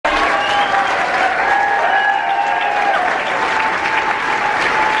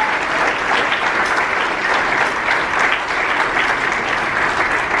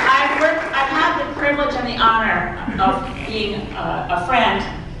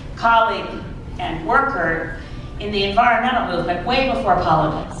colleague and worker in the environmental movement way before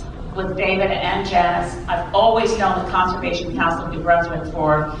politics. With David and Janice, I've always known the Conservation Council of New Brunswick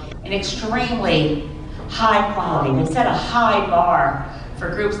for an extremely high quality. They set a high bar for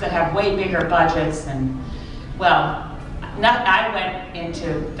groups that have way bigger budgets. And, well, I went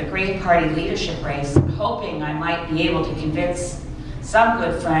into the Green Party leadership race hoping I might be able to convince some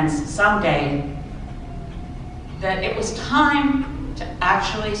good friends someday that it was time to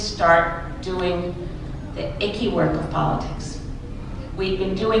actually start doing the icky work of politics. We've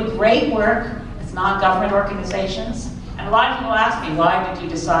been doing great work as non-government organizations, and a lot of people ask me, why did you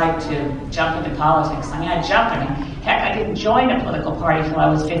decide to jump into politics? I mean, heck, I didn't join a political party until I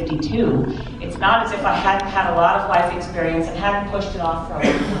was 52. It's not as if I hadn't had a lot of life experience and hadn't pushed it off for a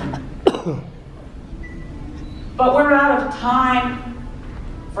long time. But we're out of time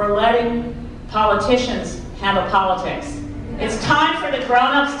for letting politicians handle politics. It's time for the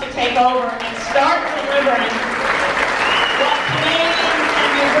grown-ups to take over and start delivering what Canadians and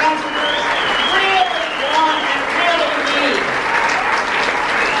New Brunswickers really want and really need.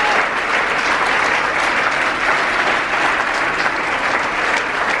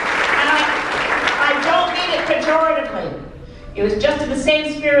 And I don't mean it pejoratively. It was just in the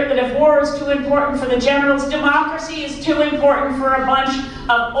same spirit that if war is too important for the generals, democracy is too important for a bunch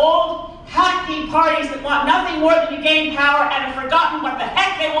of old, hackneyed parties that want nothing more than to gain power and have forgotten what the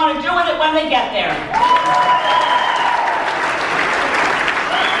heck they want to do with it when they get there.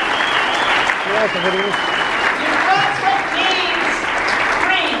 New Brunswick needs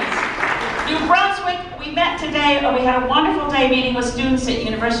Greens. New Brunswick, we met today, we had a wonderful day meeting with students at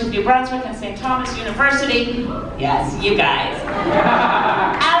University of New Brunswick and St. Thomas University. Yes, you guys.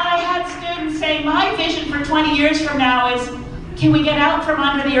 And I had students say, my vision for 20 years from now is, can we get out from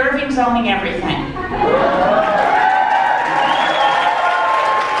under the Irving zoning everything?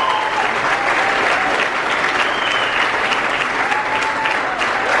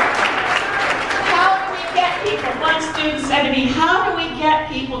 How do we get people, one student said to me, how do we get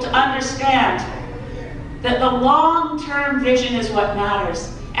people to understand that the long-term vision is what matters,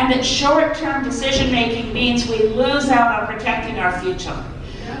 and that short-term decision-making means we lose out on protecting our future?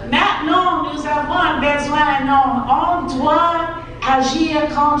 Maintenant, nous avons besoin, non, on doit agir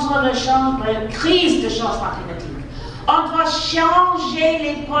contre la crise de changement climatique. On doit changer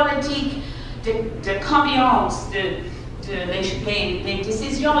les politiques de confiance, les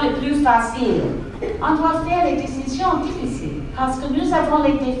décisions les plus faciles. On doit faire les décisions difficiles parce que nous avons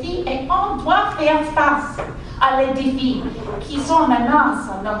les défis et on doit faire face à les défis qui sont menaces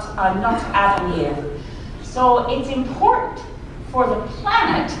à notre avenir. So it's important for the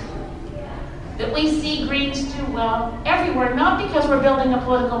planet that we see Greens do well everywhere, not because we're building a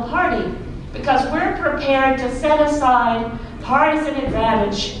political party, because we're prepared to set aside partisan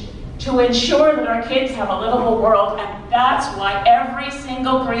advantage to ensure that our kids have a livable world, and that's why every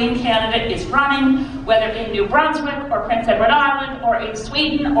single Green candidate is running, whether in New Brunswick or Prince Edward Island or in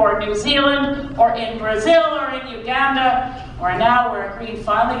Sweden or New Zealand or in Brazil or in Uganda, or now where a Green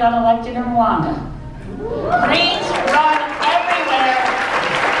finally got elected in Rwanda. Greens run everywhere.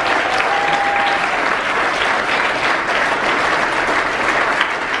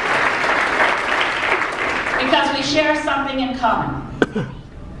 Because we share something in common.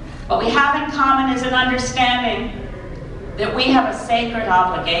 What we have in common is an understanding that we have a sacred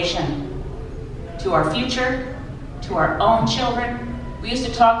obligation to our future, to our own children. We used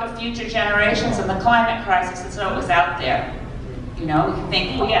to talk of future generations and the climate crisis as though it was out there. You know, we can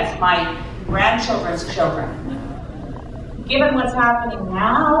think, oh yes, my grandchildren's children. Given what's happening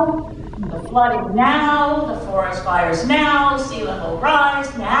now, the flooding now, the forest fires now, sea level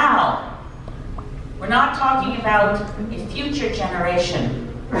rise now, we're not talking about a future generation.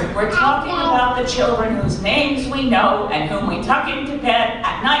 We're talking about the children whose names we know and whom we tuck into bed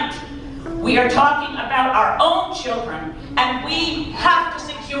at night. We are talking about our own children, and we have to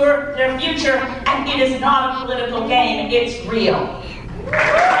secure their future, and it is not a political game, it's real.